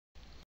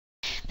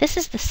This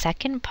is the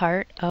second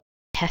part of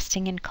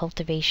Testing and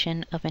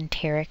Cultivation of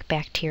Enteric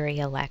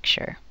Bacteria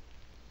lecture.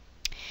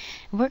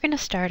 We're going to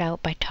start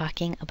out by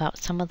talking about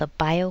some of the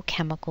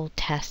biochemical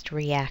test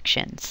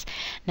reactions.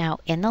 Now,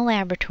 in the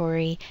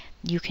laboratory,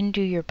 you can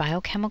do your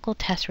biochemical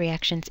test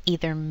reactions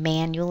either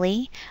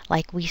manually,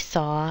 like we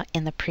saw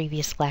in the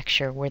previous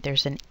lecture, where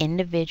there's an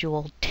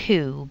individual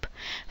tube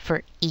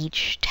for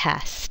each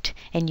test,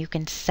 and you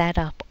can set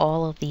up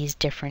all of these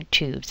different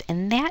tubes.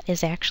 And that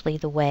is actually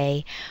the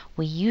way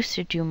we used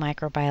to do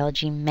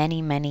microbiology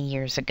many, many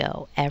years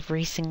ago.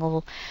 Every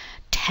single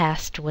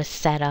test was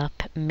set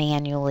up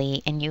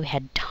manually, and you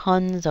had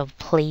tons of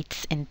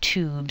plates and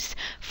tubes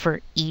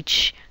for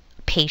each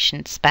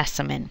patient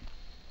specimen.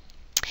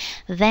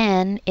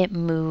 Then it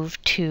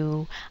moved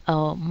to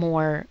a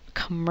more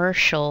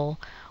commercial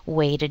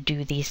way to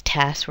do these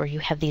tests, where you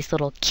have these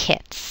little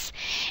kits.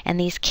 And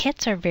these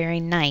kits are very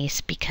nice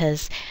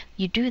because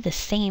you do the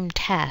same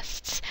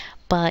tests,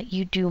 but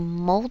you do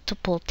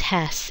multiple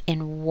tests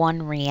in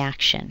one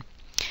reaction.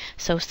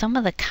 So some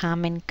of the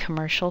common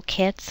commercial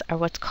kits are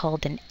what's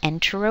called an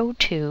Enteric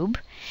tube,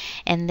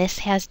 and this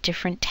has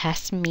different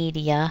test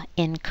media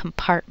in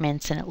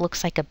compartments, and it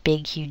looks like a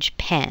big huge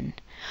pen.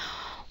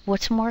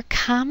 What's more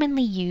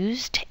commonly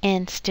used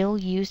and still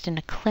used in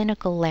a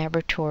clinical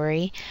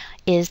laboratory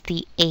is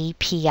the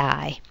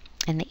API.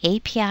 And the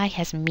API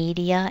has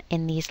media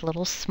in these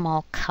little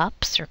small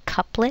cups or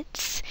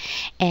couplets,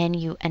 and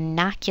you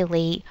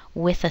inoculate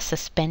with a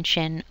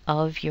suspension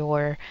of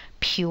your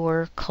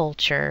pure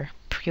culture,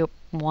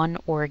 one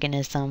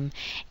organism,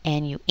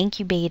 and you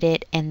incubate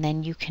it, and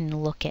then you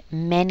can look at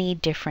many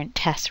different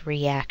test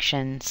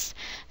reactions.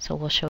 So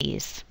we'll show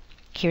these.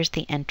 Here's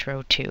the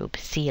Enteric tube.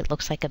 See, it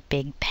looks like a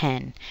big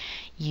pen.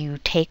 You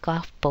take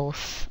off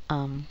both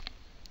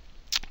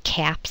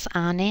caps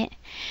on it.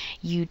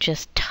 You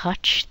just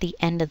touch the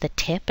end of the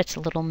tip. It's a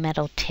little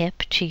metal tip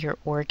to your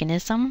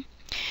organism.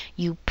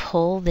 You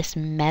pull this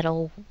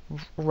metal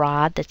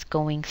rod that's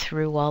going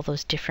through all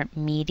those different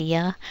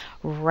media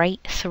right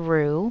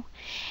through,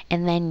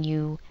 and then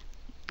you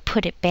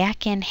put it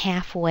back in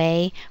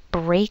halfway,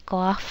 break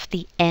off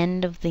the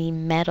end of the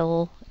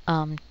metal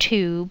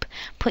tube,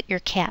 put your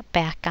cap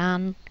back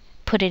on,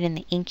 put it in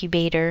the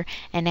incubator,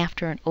 and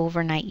after an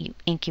overnight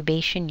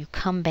incubation, you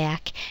come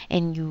back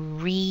and you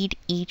read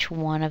each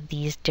one of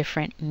these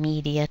different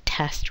media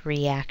test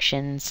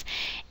reactions,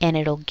 and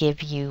it'll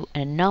give you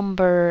a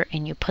number,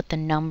 and you put the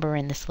number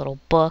in this little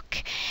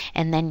book,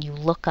 and then you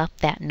look up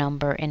that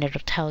number, and it'll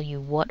tell you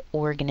what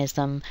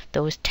organism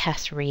those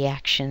test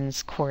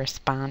reactions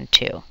correspond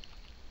to.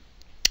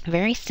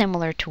 Very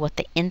similar to what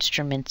the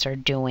instruments are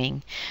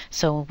doing.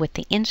 So with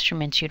the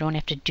instruments, you don't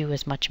have to do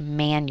as much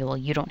manual.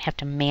 You don't have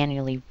to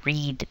manually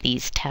read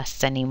these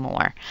tests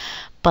anymore.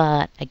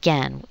 But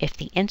again, if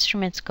the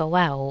instruments go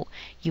out,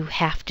 you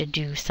have to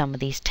do some of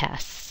these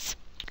tests.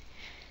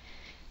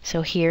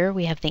 So here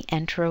we have the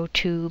Enteric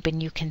tube,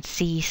 and you can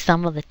see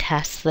some of the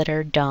tests that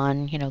are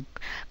done, you know,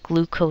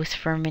 glucose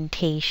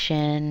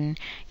fermentation,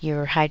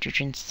 your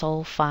hydrogen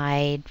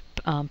sulfide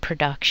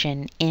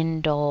production,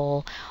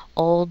 indole,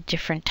 all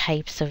different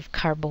types of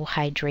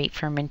carbohydrate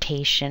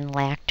fermentation,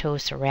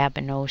 lactose,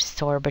 arabinose,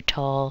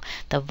 sorbitol,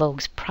 the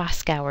Voges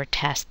Proskauer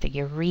test, the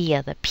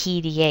urea, the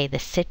PDA, the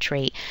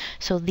citrate.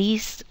 So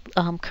these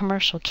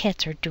commercial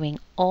kits are doing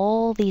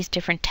all these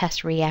different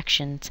test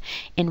reactions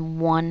in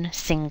one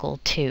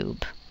single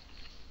tube.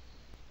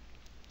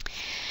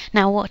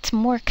 Now, what's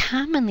more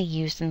commonly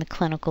used in the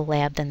clinical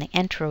lab than the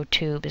Enteric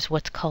tube is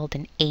what's called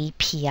an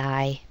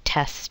API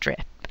test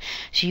strip.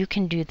 So you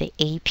can do the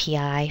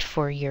API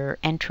for your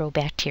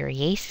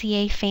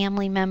Enterobacteriaceae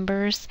family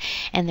members,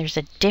 and there's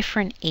a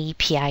different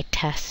API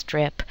test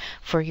strip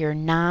for your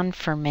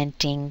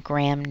non-fermenting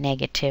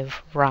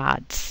gram-negative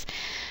rods.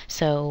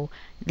 So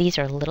these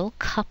are little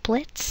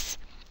couplets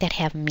that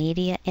have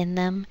media in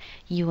them.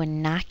 You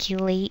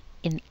inoculate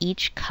in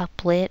each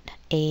couplet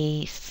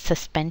a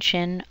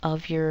suspension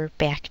of your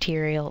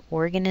bacterial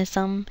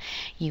organism.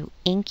 You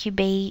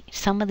incubate.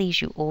 Some of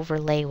these you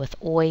overlay with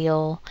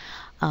oil,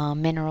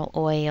 mineral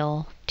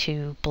oil,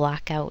 to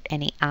block out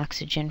any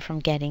oxygen from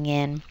getting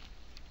in.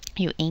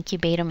 You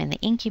incubate them in the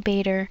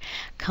incubator,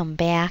 come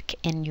back,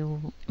 and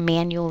you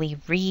manually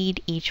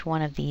read each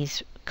one of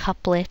these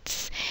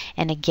couplets,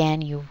 and again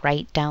you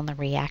write down the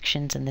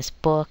reactions in this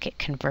book. It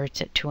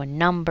converts it to a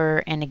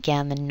number, and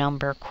again the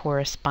number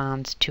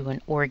corresponds to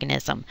an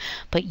organism.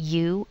 But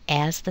you,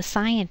 as the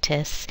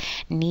scientists,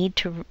 need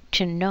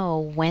to know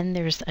when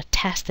there's a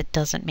test that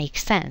doesn't make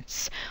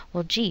sense.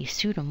 Well, gee,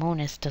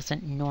 Pseudomonas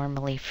doesn't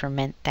normally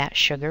ferment that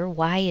sugar.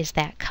 Why is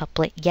that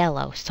couplet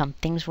yellow?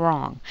 Something's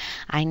wrong.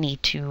 I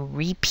need to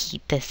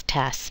repeat this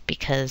test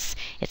because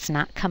it's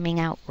not coming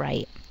out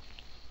right.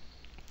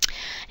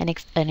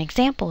 An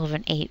example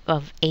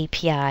of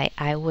API,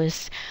 I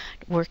was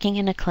working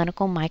in a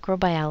clinical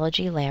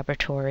microbiology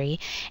laboratory,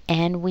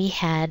 and we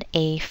had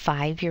a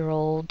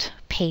 5-year-old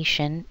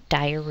patient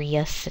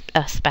diarrhea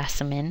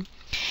specimen,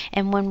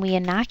 and when we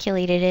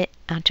inoculated it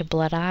onto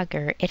blood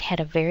agar, it had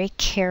a very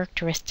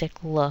characteristic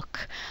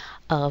look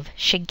of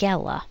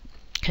Shigella.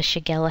 because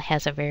Shigella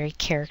has a very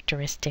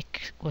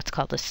characteristic, what's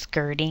called a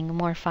skirting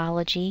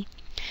morphology.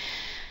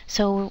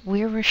 So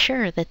we were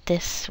sure that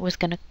this was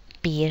going to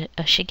be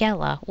a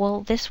Shigella.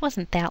 Well, this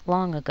wasn't that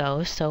long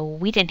ago, so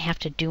we didn't have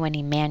to do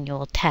any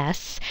manual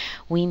tests.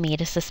 We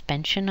made a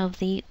suspension of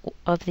the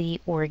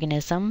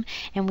organism,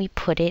 and we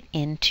put it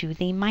into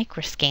the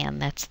microscan.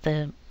 That's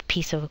the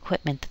piece of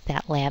equipment that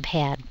that lab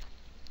had.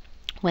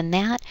 When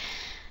that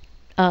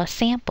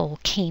sample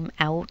came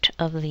out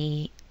of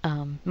the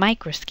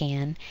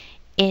microscan,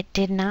 it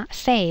did not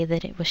say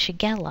that it was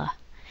Shigella.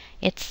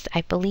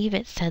 I believe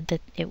it said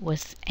that it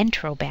was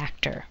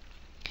Enterobacter.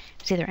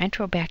 It's either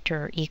Enterobacter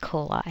or E.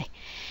 coli.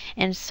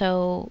 And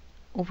so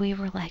we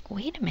were like,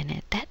 wait a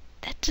minute, that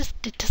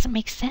it doesn't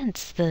make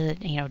sense. The,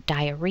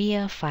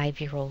 diarrhea,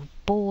 5-year-old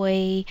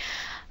boy,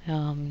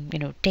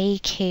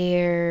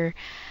 daycare,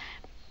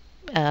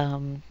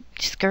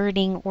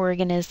 skirting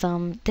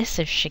organism. This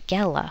is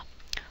Shigella.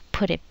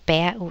 Put it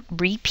back,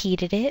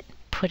 repeated it,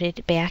 put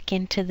it back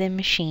into the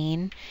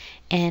machine,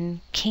 and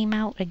came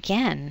out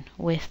again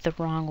with the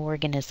wrong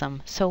organism.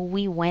 So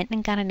we went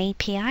and got an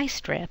API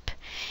strip,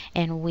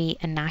 and we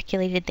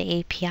inoculated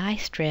the API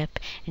strip,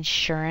 and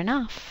sure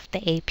enough,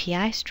 the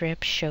API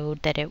strip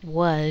showed that it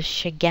was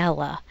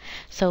Shigella.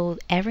 So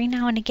every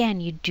now and again,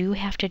 you do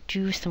have to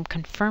do some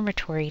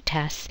confirmatory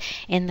tests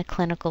in the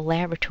clinical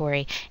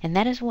laboratory, and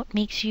that is what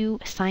makes you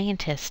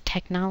scientists,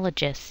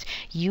 technologists.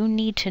 You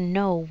need to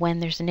know when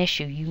there's an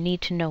issue. You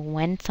need to know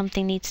when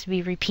something needs to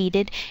be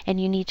repeated,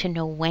 and you need to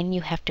know when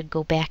you have to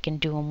go back and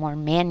do a more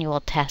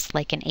manual test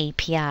like an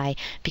API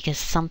because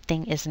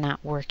something is not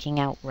working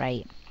out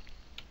right.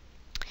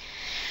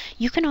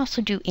 You can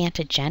also do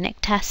antigenic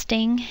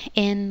testing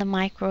in the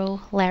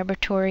micro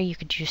laboratory. You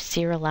could use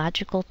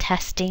serological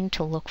testing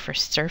to look for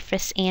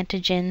surface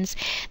antigens.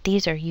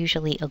 These are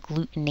usually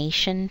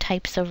agglutination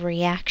types of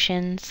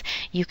reactions.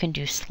 You can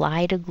do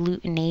slide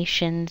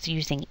agglutinations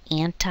using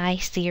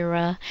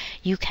anti-sera.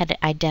 You can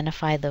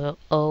identify the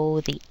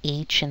O, the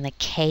H, and the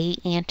K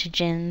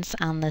antigens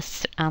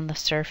on the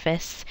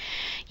surface.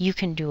 You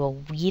can do a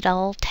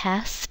Weedall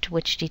test,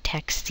 which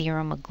detects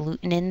serum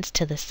agglutinins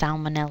to the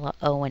Salmonella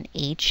O and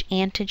H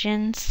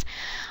antigens.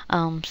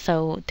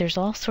 So there's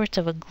all sorts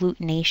of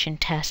agglutination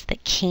tests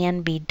that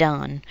can be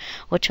done,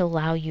 which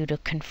allow you to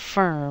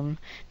confirm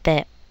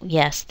that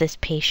yes, this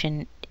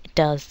patient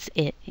does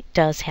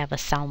have a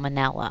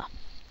Salmonella.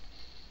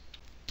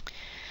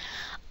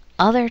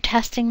 Other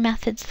testing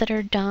methods that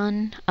are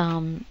done,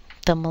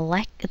 the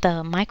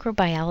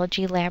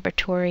microbiology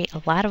laboratory,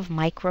 a lot of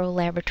micro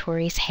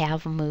laboratories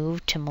have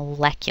moved to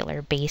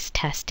molecular-based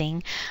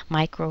testing.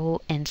 Micro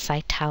and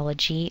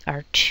cytology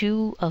are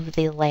two of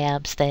the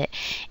labs that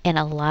in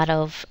a lot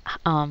of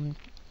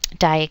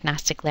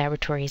diagnostic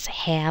laboratories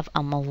have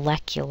a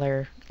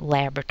molecular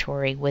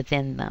laboratory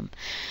within them.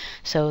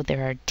 So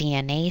there are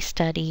DNA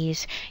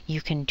studies,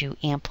 you can do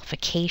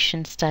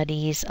amplification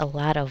studies, a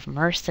lot of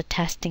MRSA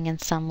testing in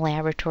some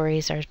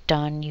laboratories are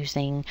done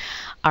using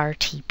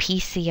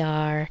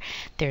RT-PCR.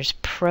 There's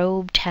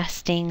probe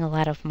testing, a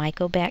lot of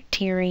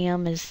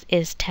Mycobacterium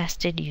is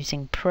tested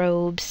using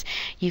probes.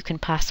 You can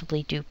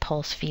possibly do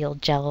pulse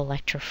field gel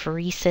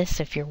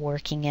electrophoresis if you're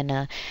working in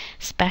a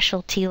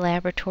specialty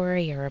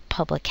laboratory or a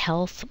public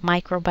health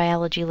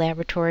microbiology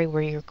laboratory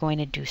where you're going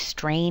to do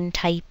strain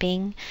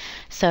typing.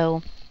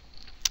 So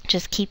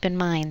just keep in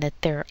mind that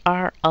there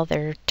are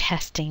other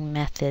testing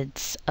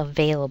methods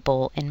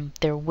available, and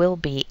there will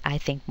be, I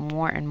think,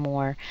 more and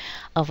more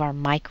of our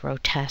micro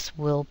tests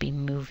will be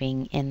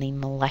moving in the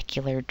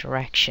molecular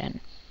direction.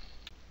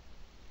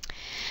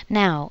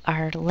 Now,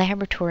 our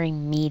laboratory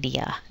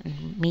media.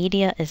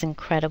 Media is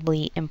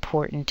incredibly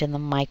important in the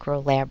micro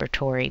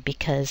laboratory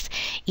because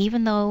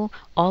even though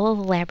all of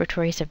the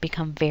laboratories have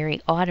become very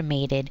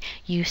automated,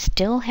 you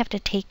still have to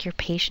take your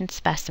patient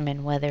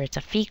specimen, whether it's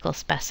a fecal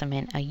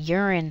specimen, a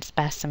urine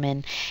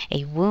specimen,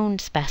 a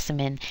wound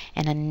specimen,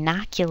 and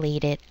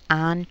inoculate it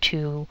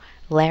onto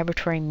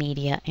laboratory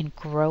media and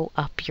grow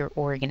up your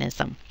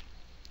organism.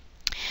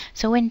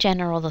 So in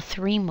general, the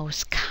three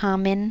most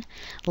common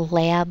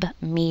lab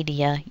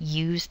media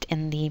used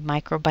in the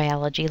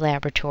microbiology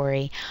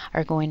laboratory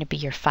are going to be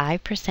your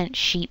 5%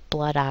 sheep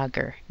blood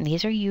agar. And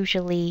these are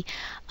usually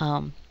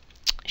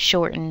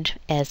shortened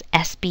as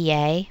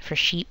SBA for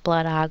sheep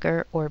blood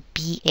agar or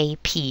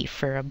BAP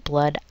for a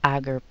blood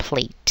agar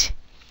plate.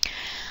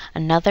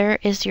 Another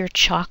is your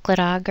chocolate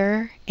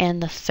agar, and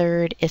the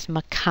third is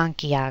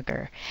McConkey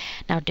agar.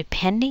 Now,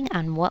 depending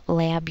on what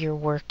lab you're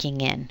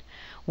working in,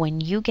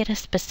 when you get a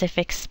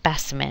specific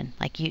specimen,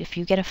 if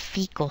you get a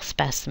fecal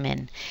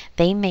specimen,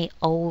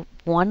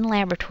 one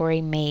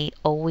laboratory may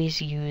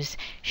always use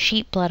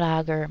sheep blood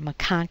agar,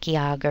 McConkey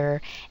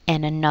agar,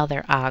 and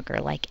another agar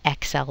like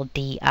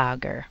XLD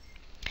agar.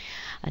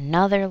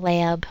 Another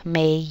lab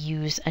may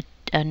use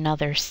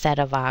another set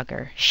of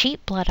agar.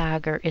 Sheep blood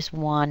agar is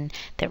one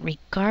that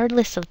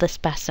regardless of the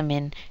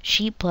specimen,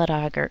 sheep blood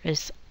agar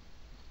is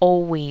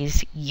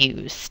always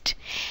used,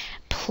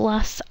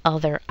 plus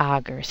other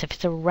agars. If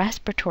it's a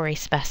respiratory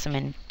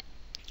specimen,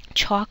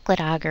 chocolate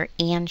agar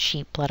and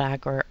sheep blood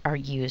agar are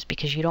used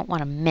because you don't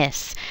want to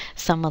miss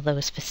some of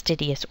those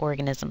fastidious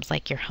organisms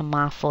like your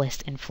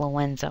Haemophilus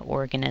influenza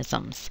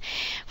organisms.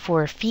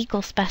 For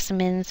fecal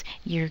specimens,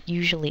 you're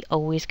usually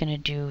always going to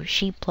do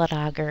sheep blood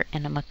agar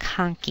and a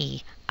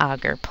McConkey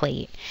agar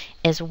plate,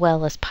 as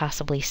well as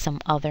possibly some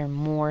other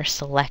more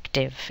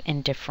selective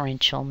and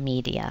differential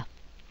media.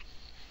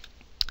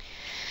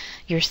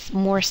 Your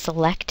more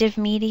selective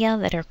media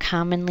that are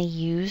commonly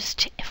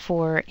used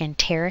for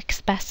enteric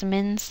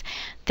specimens,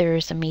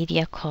 there's a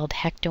media called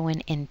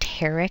Hectoin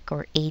enteric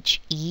or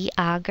HE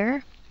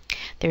agar.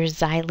 There's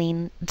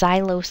xylose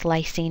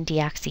lysine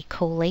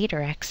deoxycholate or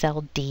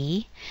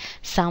XLD,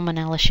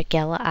 Salmonella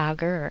shigella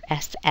agar or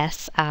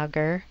SS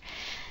agar,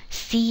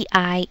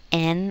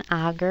 CIN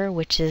agar,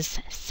 which is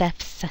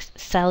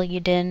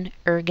cefsaludin,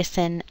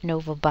 ergocin,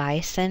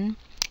 novobiosin,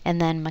 and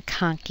then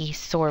McConkey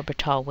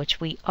sorbitol, which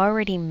we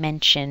already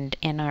mentioned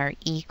in our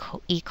E.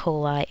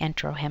 coli,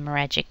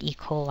 enterohemorrhagic E.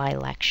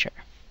 coli lecture.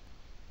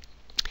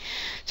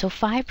 So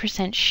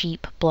 5%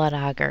 sheep blood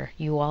agar.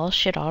 You all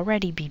should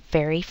already be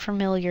very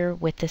familiar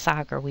with this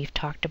agar. We've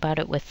talked about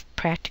it with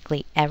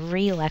practically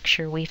every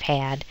lecture we've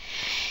had.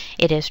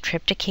 It is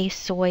tryptocase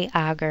soy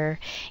agar.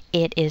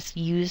 It is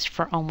used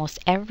for almost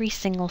every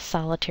single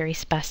solitary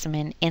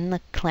specimen in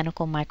the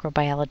clinical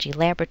microbiology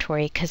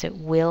laboratory because it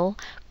will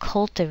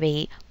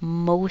cultivate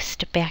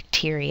most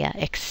bacteria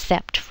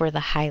except for the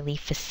highly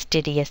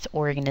fastidious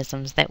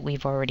organisms that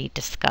we've already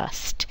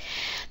discussed.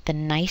 The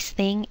nice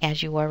thing,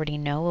 as you already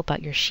know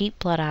about your sheep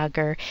blood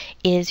agar,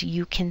 is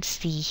you can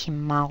see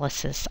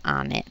hemolysis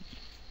on it.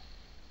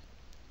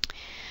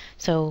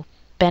 So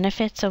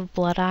benefits of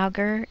blood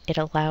agar: it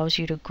allows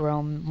you to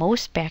grow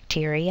most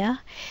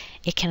bacteria.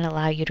 It can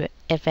allow you to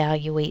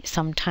evaluate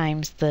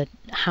sometimes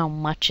how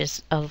much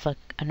of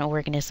an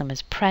organism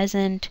is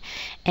present,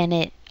 and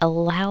it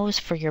allows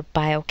for your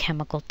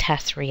biochemical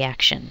test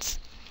reactions.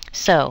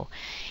 So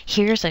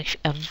here's a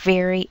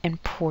very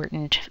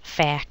important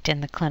fact in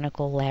the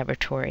clinical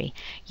laboratory.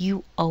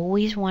 You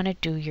always want to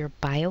do your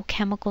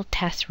biochemical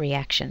test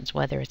reactions,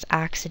 whether it's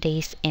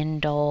oxidase,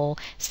 indole,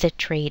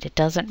 citrate, it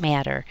doesn't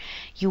matter.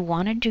 You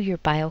want to do your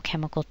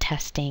biochemical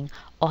testing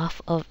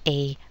off of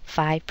a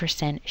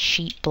 5%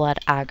 sheep blood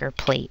agar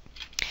plate.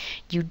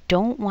 You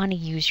don't want to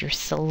use your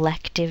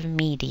selective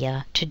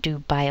media to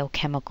do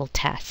biochemical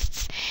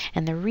tests.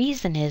 And the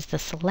reason is the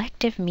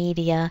selective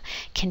media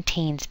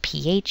contains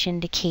pH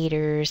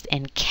indicators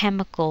and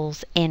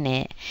chemicals in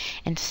it.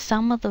 And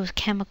some of those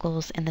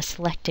chemicals in the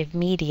selective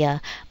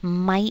media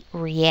might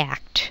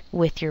react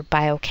with your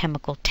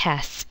biochemical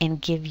tests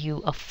and give you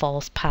a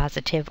false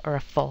positive or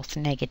a false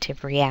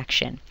negative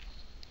reaction.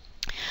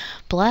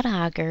 Blood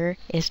agar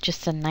is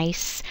just a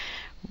nice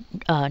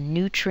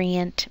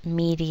nutrient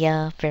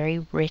media,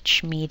 very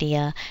rich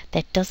media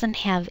that doesn't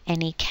have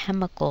any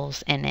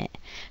chemicals in it.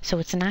 So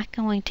it's not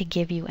going to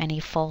give you any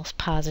false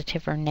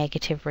positive or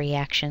negative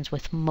reactions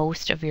with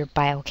most of your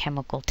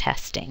biochemical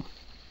testing.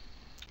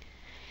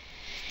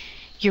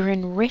 Your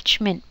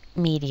enrichment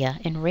media.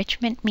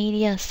 Enrichment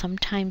media is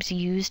sometimes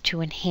used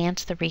to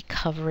enhance the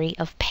recovery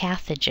of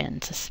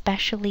pathogens,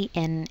 especially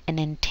in an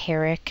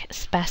enteric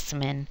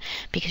specimen,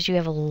 because you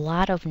have a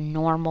lot of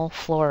normal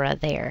flora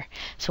there.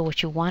 So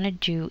what you want to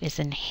do is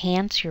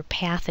enhance your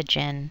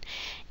pathogen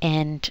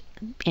and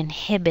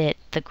inhibit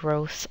the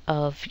growth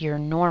of your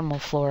normal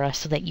flora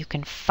so that you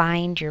can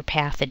find your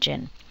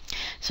pathogen.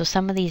 So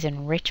some of these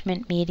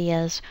enrichment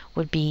medias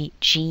would be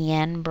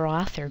GN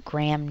broth or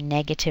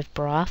gram-negative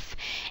broth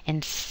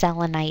and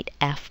selenite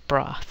F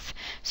broth.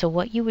 So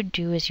what you would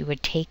do is you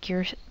would take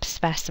your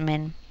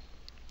specimen,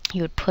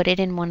 you would put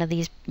it in one of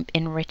these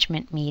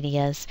enrichment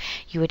medias,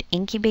 you would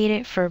incubate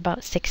it for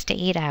about 6 to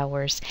 8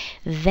 hours,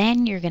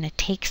 then you're going to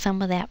take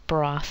some of that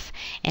broth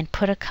and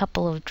put a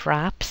couple of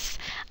drops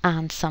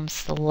on some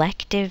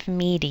selective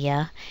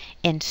media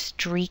and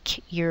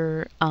streak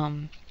your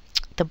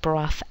the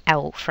broth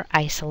out for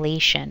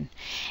isolation,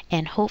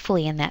 and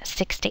hopefully in that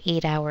 6 to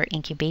 8 hour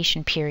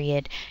incubation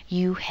period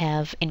you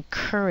have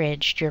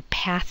encouraged your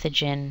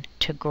pathogen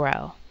to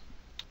grow.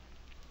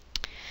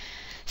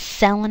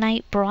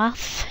 Selenite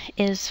broth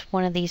is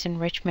one of these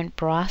enrichment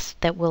broths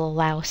that will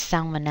allow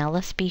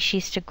Salmonella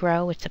species to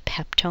grow. It's a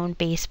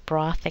peptone-based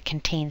broth that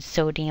contains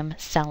sodium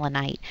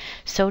selenite.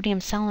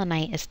 Sodium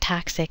selenite is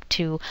toxic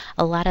to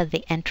a lot of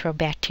the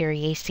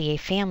Enterobacteriaceae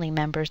family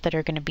members that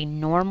are going to be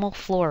normal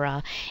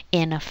flora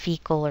in a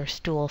fecal or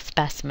stool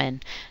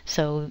specimen.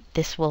 So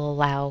this will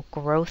allow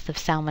growth of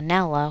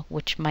Salmonella,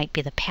 which might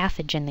be the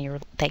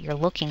pathogen that you're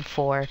looking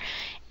for,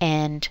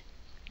 and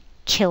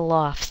kill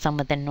off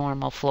some of the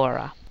normal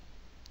flora.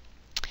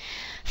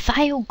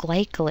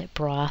 Thioglycolate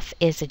broth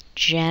is a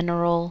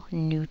general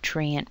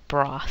nutrient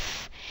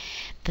broth.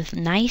 The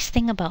nice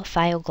thing about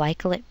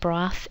thioglycolate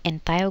broth,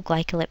 and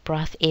thioglycolate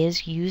broth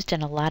is used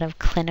in a lot of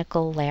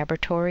clinical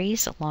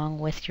laboratories along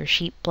with your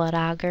sheep blood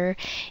agar,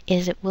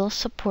 is it will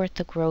support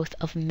the growth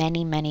of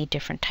many, many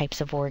different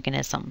types of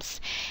organisms.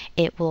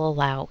 It will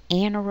allow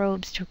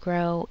anaerobes to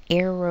grow,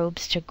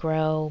 aerobes to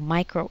grow,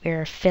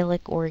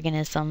 microaerophilic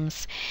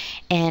organisms,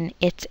 and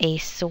it's a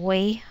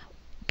soy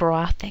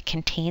broth that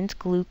contains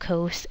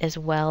glucose as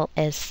well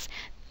as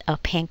a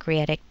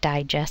pancreatic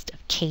digest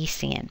of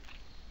casein.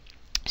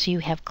 So you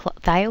have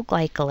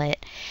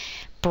thioglycolate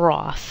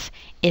broth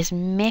is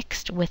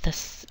mixed with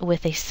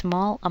a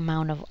small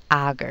amount of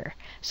agar.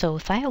 So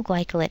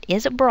thioglycolate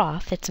is a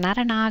broth, it's not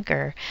an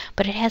agar,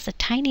 but it has a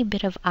tiny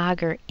bit of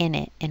agar in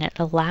it, and it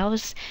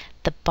allows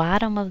the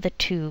bottom of the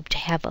tube to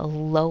have a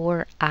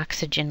lower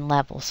oxygen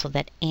level so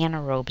that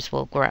anaerobes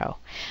will grow.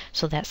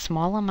 So that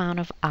small amount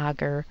of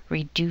agar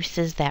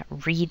reduces that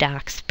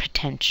redox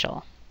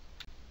potential.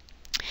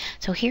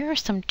 So here are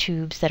some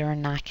tubes that are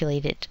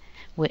inoculated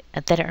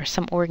that are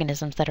some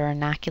organisms that are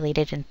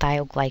inoculated in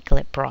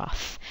thioglycolate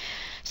broth.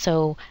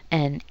 So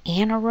an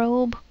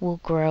anaerobe will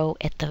grow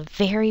at the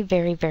very,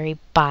 very, very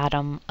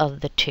bottom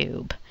of the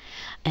tube.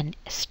 An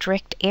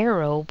strict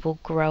aerobe will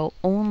grow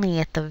only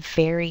at the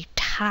very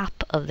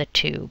top of the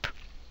tube.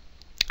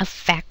 A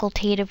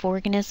facultative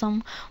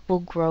organism will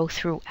grow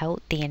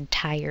throughout the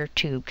entire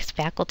tube, because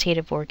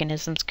facultative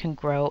organisms can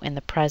grow in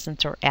the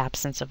presence or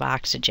absence of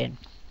oxygen.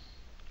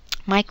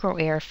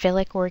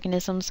 Microaerophilic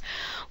organisms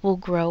will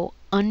grow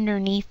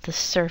underneath the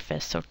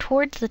surface, so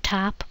towards the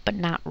top, but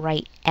not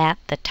right at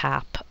the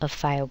top of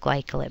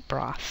thioglycolate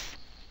broth.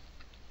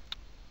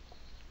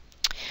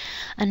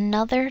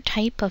 Another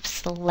type of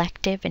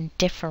selective and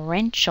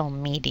differential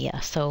media.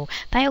 So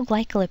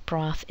thioglycolate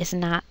broth is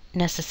not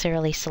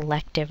necessarily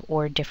selective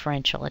or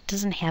differential. It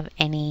doesn't have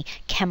any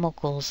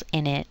chemicals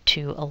in it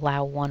to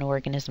allow one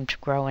organism to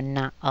grow and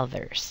not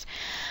others.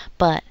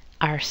 But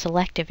our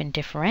selective and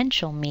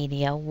differential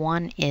media,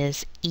 one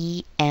is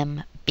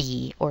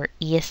EMB, or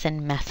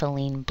eosin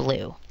methylene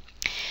blue.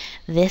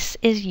 This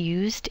is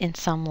used in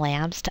some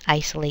labs to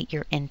isolate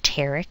your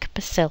enteric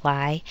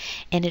bacilli,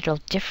 and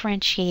it'll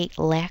differentiate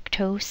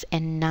lactose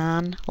and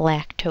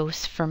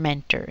non-lactose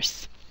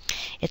fermenters.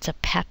 It's a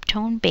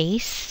peptone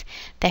base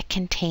that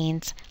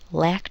contains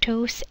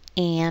lactose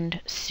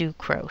and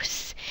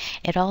sucrose.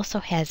 It also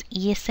has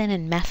eosin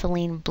and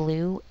methylene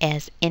blue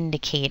as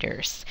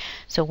indicators.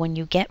 So when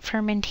you get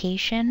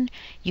fermentation,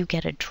 you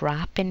get a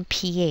drop in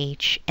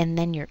pH, and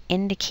then your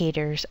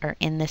indicators are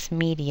in this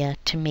media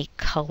to make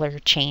color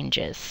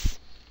changes.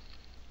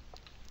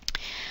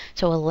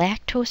 So a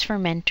lactose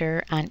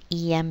fermenter on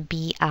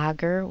EMB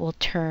agar will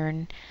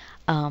turn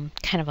kind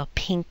of a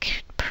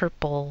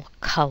pink-purple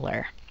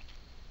color.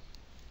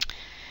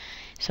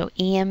 So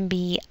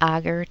EMB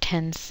agar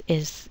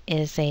is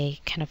a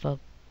kind of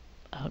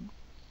a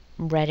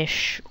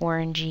reddish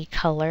orangey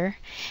color,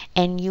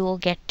 and you will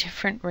get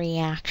different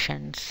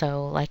reactions.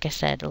 So like I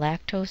said,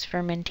 lactose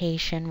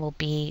fermentation will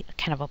be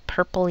kind of a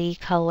purpley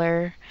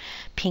color,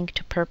 pink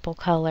to purple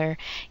color.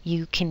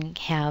 You can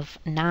have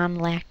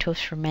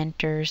non-lactose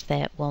fermenters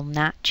that will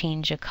not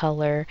change a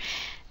color.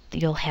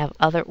 You'll have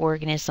other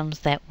organisms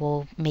that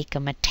will make a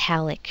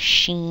metallic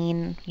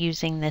sheen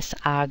using this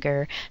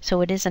agar. So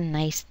it is a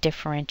nice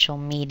differential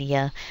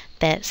media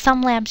that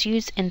some labs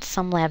use and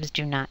some labs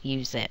do not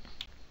use it.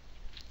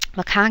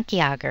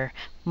 McConkey agar,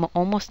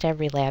 almost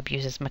every lab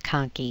uses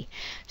McConkey.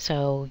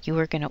 So you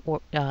are going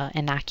to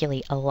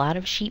inoculate a lot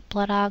of sheep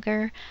blood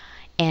agar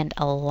and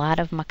a lot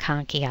of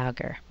McConkey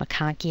agar.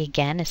 McConkey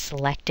again is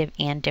selective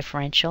and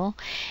differential.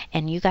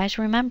 And you guys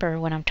remember,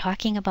 when I'm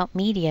talking about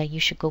media, you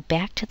should go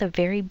back to the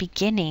very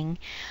beginning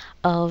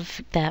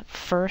of that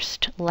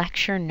first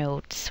lecture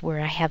notes where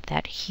I have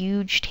that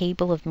huge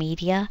table of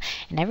media,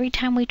 and every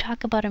time we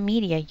talk about a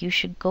media, you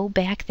should go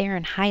back there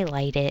and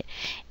highlight it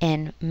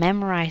and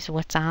memorize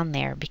what's on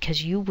there,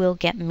 because you will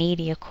get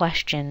media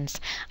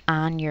questions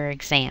on your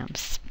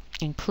exams,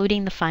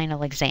 including the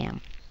final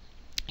exam.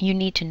 You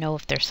need to know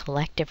if they're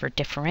selective or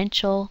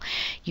differential.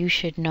 You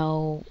should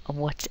know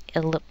what's,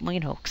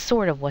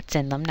 sort of what's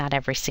in them, not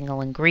every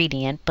single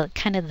ingredient, but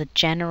kind of the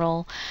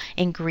general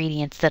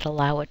ingredients that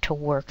allow it to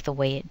work the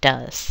way it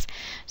does.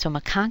 So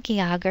McConkey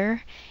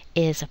agar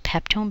is a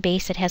peptone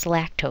base. It has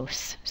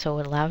lactose, so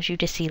it allows you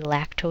to see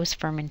lactose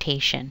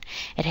fermentation.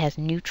 It has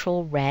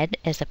neutral red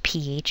as a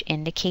pH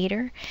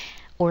indicator.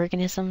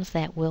 Organisms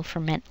that will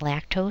ferment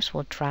lactose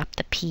will drop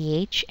the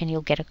pH and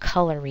you'll get a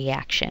color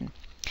reaction.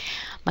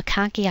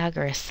 McConkey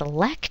agar is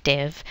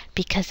selective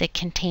because it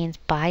contains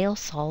bile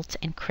salts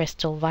and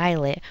crystal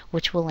violet,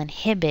 which will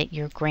inhibit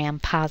your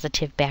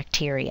gram-positive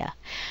bacteria.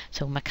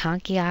 So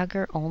McConkey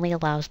agar only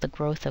allows the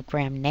growth of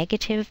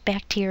gram-negative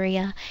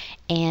bacteria,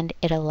 and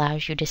it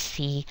allows you to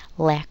see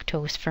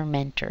lactose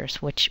fermenters,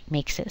 which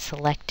makes it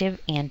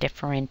selective and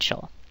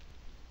differential.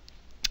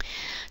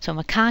 So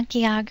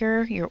McConkey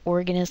agar, your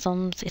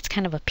organisms, it's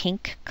kind of a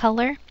pink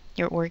color.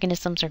 Your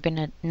organisms are going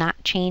to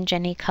not change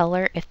any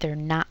color if they're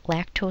not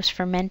lactose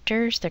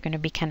fermenters. They're going to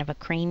be kind of a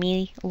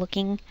creamy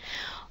looking.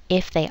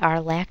 If they are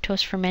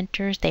lactose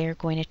fermenters, they are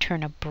going to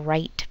turn a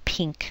bright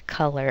pink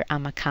color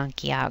on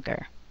McConkey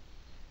agar.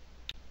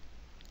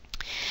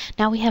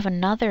 Now we have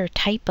another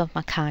type of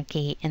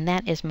McConkey, and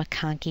that is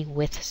McConkey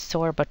with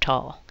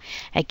sorbitol.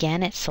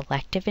 Again, it's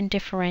selective and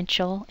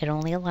differential. It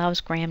only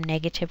allows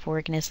gram-negative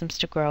organisms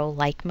to grow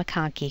like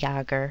McConkey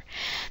agar.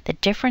 The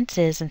difference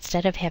is,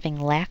 instead of having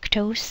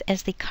lactose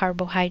as the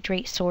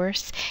carbohydrate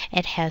source,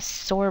 it has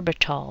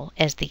sorbitol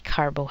as the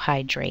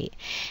carbohydrate.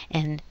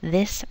 And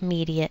this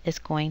media is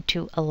going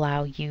to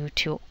allow you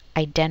to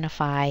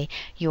identify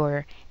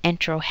your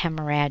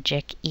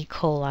enterohemorrhagic E.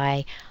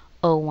 coli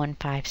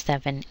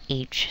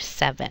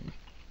 0157H7.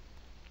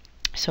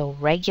 So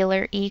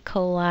regular E.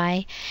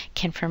 coli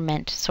can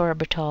ferment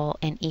sorbitol,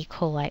 and E.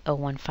 coli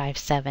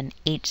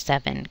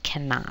 0157H7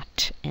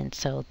 cannot. And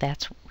so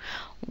that's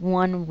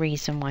one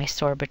reason why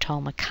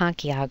sorbitol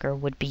McConkey agar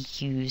would be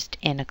used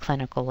in a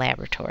clinical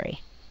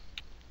laboratory.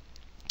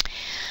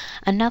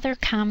 Another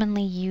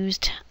commonly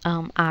used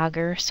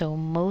agar, so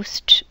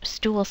most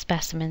stool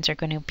specimens are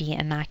going to be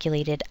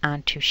inoculated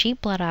onto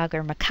sheep blood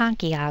agar,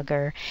 McConkey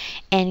agar,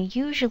 and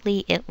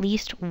usually at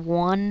least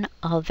one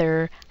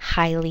other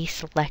highly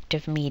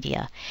selective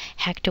media.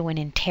 Hecto and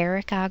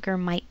enteric agar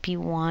might be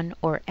one,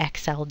 or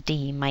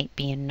XLD might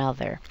be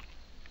another.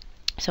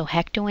 So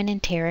hecto and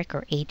enteric,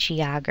 or HE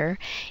agar,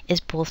 is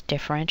both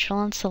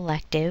differential and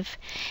selective.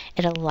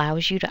 It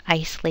allows you to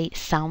isolate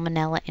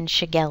Salmonella and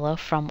Shigella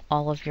from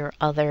all of your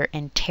other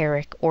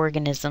enteric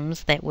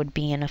organisms that would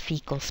be in a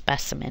fecal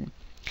specimen.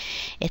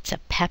 It's a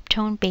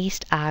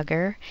peptone-based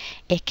agar.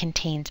 It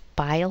contains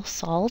bile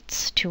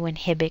salts to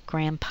inhibit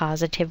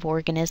gram-positive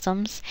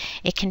organisms.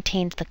 It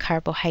contains the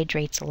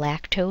carbohydrates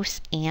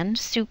lactose and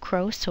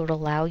sucrose, so it'll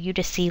allow you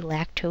to see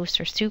lactose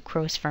or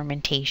sucrose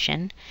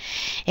fermentation.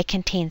 It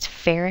contains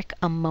ferric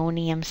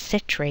ammonium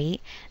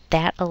citrate.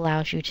 That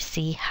allows you to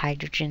see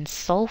hydrogen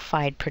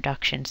sulfide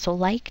production. So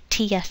like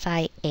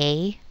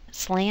TSIA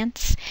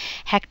slants,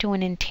 hecto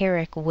and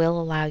enteric will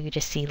allow you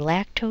to see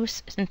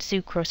lactose and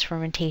sucrose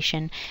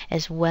fermentation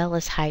as well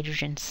as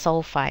hydrogen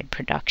sulfide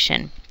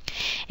production.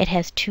 It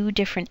has two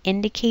different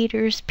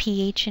indicators,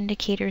 pH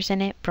indicators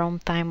in it,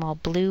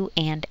 bromethymol blue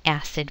and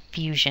acid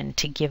fusion,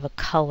 to give a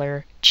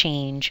color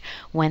change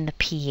when the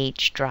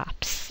pH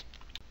drops.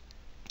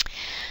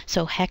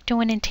 So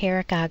hecto and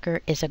enteric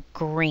agar is a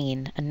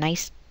green, a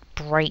nice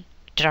bright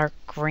dark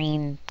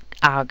green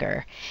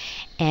agar,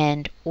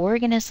 and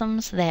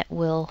organisms that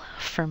will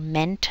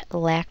ferment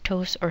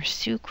lactose or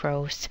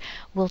sucrose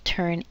will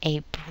turn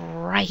a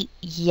bright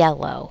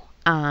yellow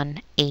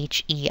on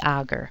HE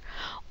agar.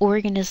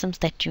 Organisms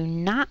that do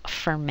not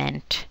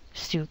ferment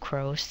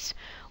sucrose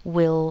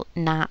will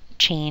not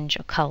change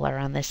a color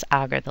on this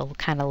agar. They'll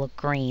kind of look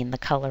green, the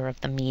color of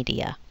the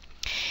media.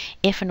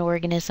 If an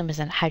organism is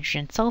a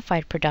hydrogen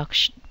sulfide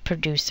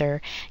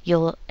producer,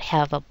 you'll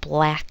have a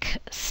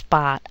black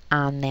spot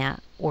on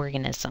that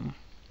organism.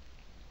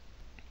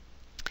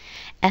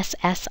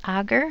 SS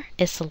agar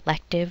is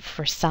selective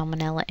for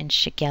Salmonella and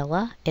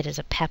Shigella. It is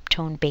a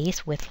peptone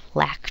base with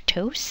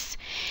lactose.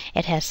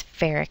 It has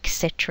ferric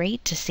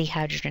citrate to see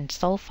hydrogen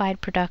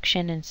sulfide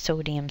production and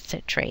sodium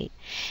citrate.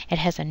 It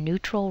has a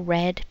neutral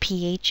red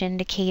pH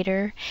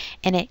indicator,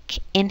 and it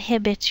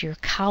inhibits your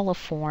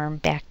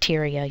coliform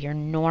bacteria, your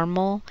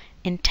normal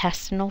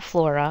intestinal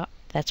flora,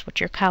 that's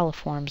what your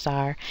coliforms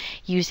are,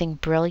 using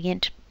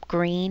brilliant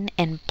green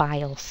and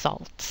bile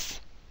salts.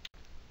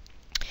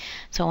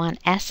 So on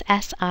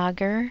SS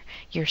agar,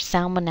 your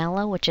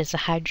Salmonella, which is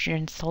a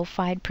hydrogen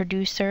sulfide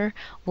producer,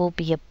 will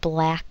be a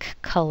black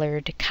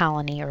colored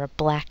colony, or a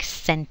black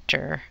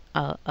center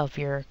of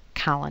your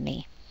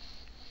colony.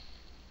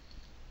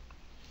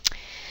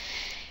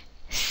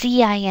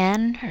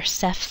 CIN, or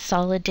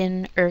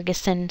Cefsolidin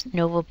ergocin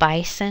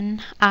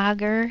novobicin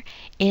agar,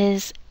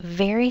 is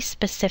very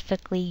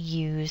specifically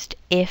used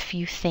if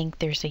you think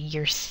there's a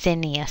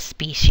Yersinia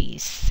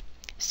species.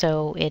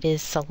 So it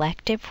is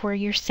selective for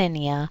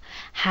Yersinia.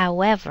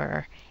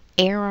 However,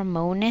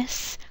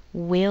 Aeromonas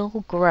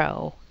will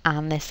grow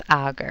on this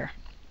agar.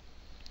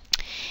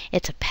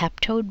 It's a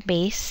peptode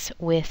base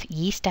with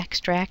yeast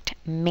extract.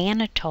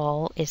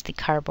 Mannitol is the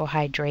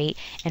carbohydrate,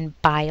 and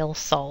bile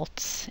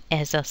salts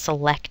as a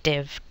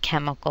selective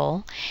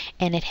chemical,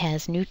 and it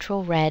has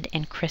neutral red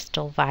and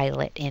crystal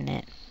violet in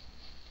it.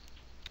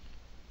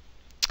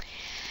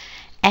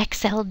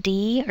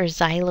 XLD, or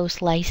xylose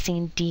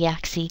lysine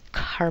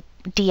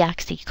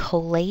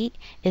deoxycholate,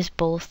 is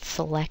both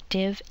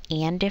selective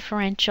and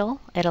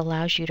differential. It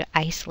allows you to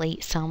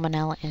isolate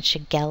Salmonella and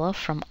Shigella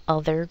from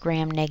other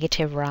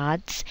gram-negative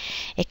rods.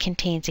 It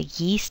contains a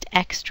yeast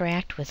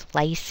extract with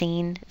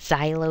lysine,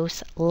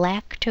 xylose,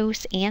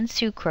 lactose, and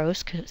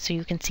sucrose, so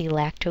you can see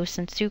lactose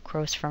and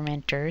sucrose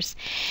fermenters.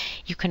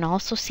 You can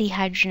also see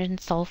hydrogen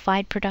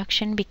sulfide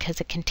production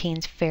because it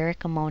contains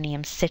ferric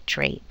ammonium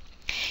citrate.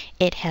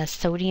 It has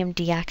sodium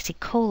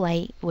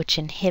deoxycholate, which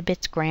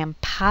inhibits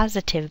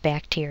gram-positive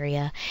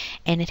bacteria,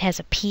 and it has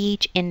a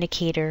pH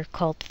indicator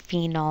called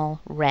phenol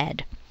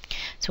red.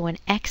 So in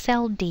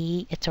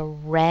XLD, it's a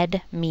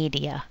red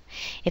media.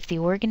 If the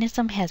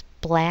organism has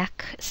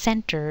black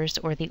centers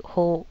or the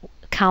whole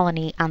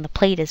colony on the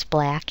plate is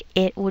black,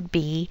 it would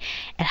be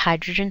a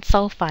hydrogen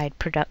sulfide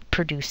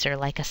producer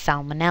like a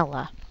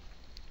salmonella.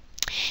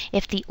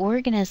 If the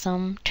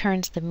organism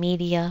turns the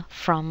media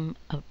from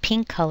a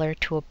pink color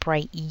to a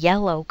bright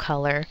yellow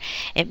color,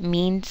 it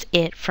means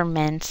it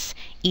ferments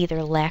either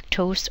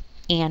lactose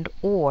and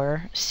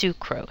or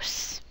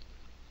sucrose.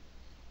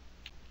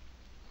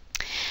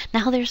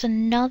 Now there's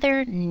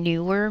another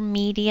newer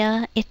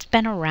media. It's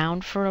been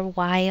around for a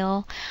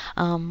while.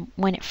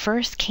 When it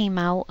first came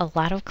out, a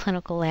lot of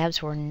clinical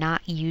labs were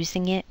not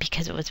using it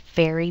because it was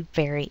very,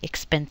 very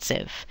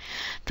expensive.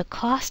 The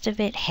cost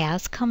of it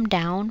has come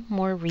down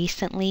more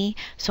recently,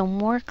 so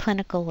more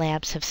clinical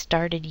labs have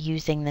started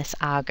using this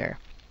agar.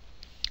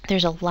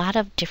 There's a lot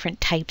of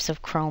different types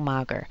of chrome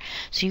agar.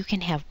 So you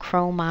can have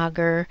chrome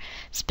agar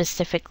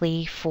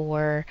specifically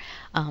for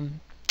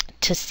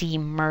to see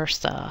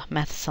MRSA,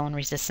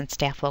 methicillin-resistant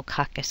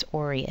Staphylococcus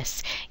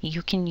aureus.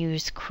 You can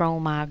use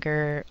chrome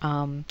agar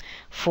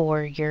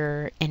for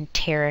your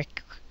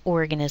enteric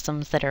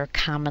organisms that are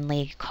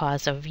commonly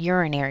cause of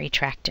urinary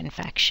tract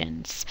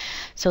infections.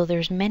 So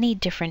there's many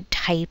different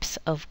types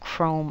of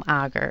chrome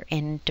agar,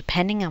 and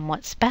depending on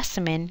what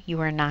specimen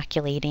you are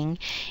inoculating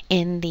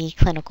in the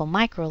clinical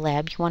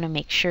microlab, you want to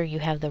make sure you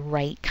have the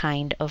right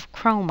kind of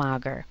chrome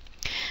agar.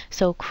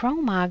 So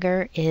chrome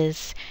agar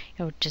is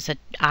just an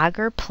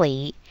agar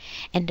plate,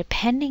 and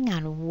depending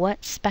on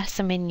what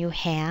specimen you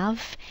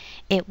have,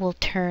 it will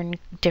turn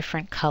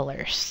different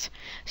colors.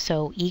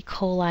 So E.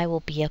 coli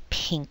will be a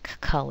pink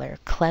color.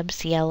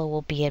 Klebsiella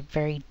will be a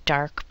very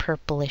dark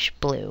purplish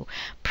blue.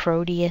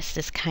 Proteus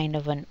is kind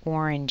of an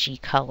orangey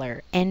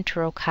color.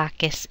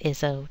 Enterococcus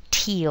is a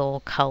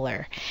teal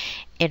color.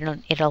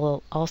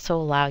 It'll also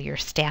allow your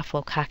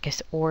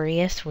Staphylococcus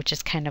aureus, which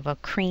is kind of a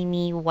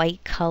creamy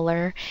white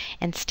color,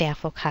 and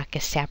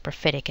Staphylococcus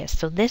saprophyticus.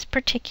 So this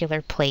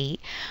particular plate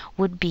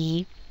would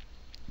be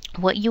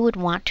what you would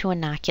want to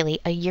inoculate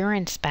a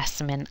urine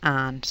specimen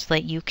on, so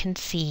that you can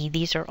see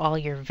these are all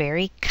your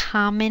very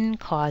common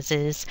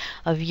causes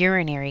of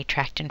urinary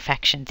tract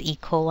infections, E.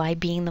 coli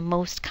being the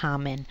most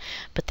common,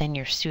 but then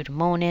your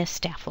Pseudomonas,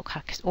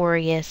 Staphylococcus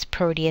aureus,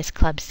 Proteus,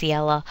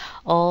 Klebsiella,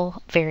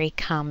 all very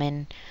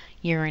common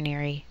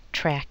urinary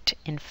tract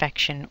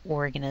infection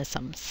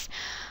organisms.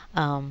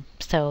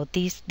 So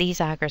these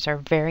agars are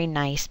very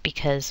nice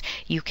because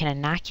you can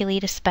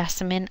inoculate a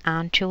specimen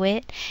onto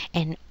it,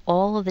 and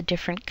all of the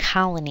different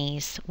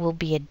colonies will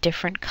be a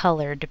different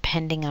color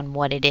depending on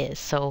what it is.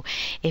 So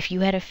if you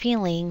had a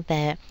feeling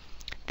that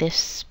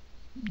this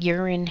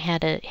urine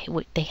had a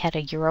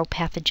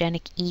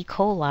uropathogenic E.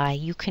 coli,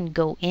 you can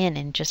go in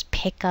and just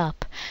pick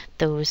up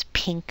those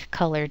pink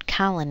colored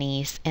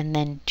colonies and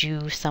then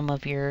do some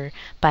of your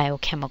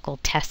biochemical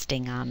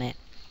testing on it.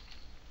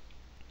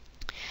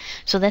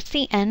 So that's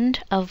the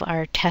end of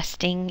our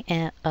testing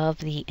of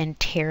the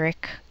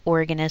enteric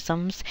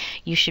organisms.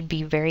 You should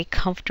be very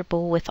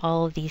comfortable with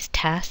all of these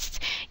tests.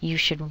 You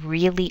should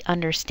really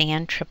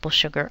understand triple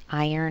sugar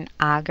iron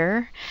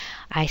agar.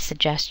 I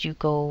suggest you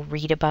go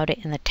read about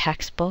it in the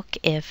textbook.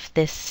 If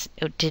this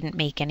didn't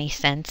make any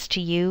sense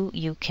to you,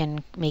 you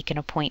can make an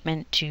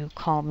appointment to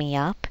call me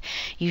up.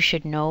 You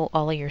should know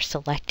all of your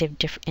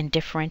selective and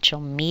differential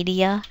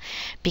media,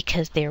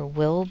 because there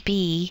will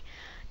be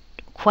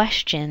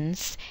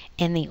questions,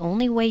 and the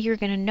only way you're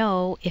going to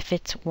know if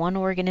it's one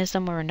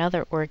organism or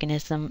another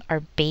organism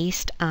are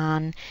based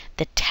on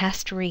the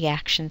test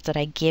reactions that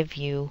I give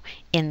you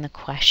in the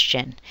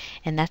question.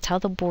 And that's how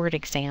the board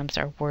exams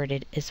are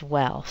worded as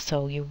well.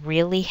 So you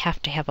really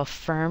have to have a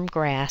firm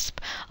grasp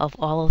of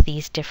all of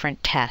these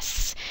different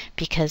tests,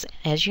 because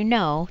as you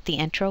know, the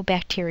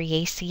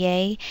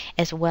Enterobacteriaceae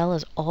as well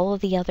as all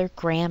of the other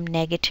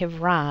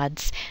gram-negative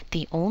rods,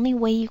 the only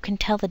way you can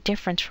tell the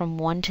difference from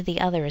one to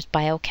the other is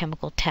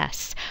biochemical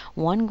tests.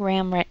 One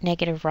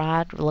gram-negative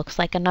rod looks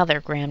like another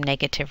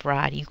gram-negative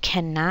rod. You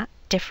cannot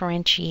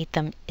differentiate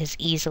them as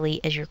easily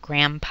as your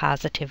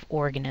gram-positive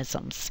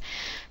organisms.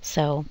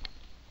 So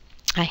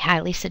I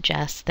highly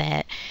suggest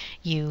that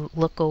you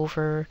look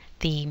over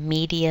the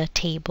media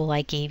table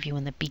I gave you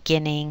in the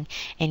beginning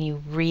and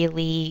you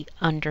really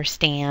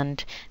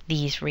understand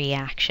these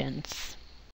reactions.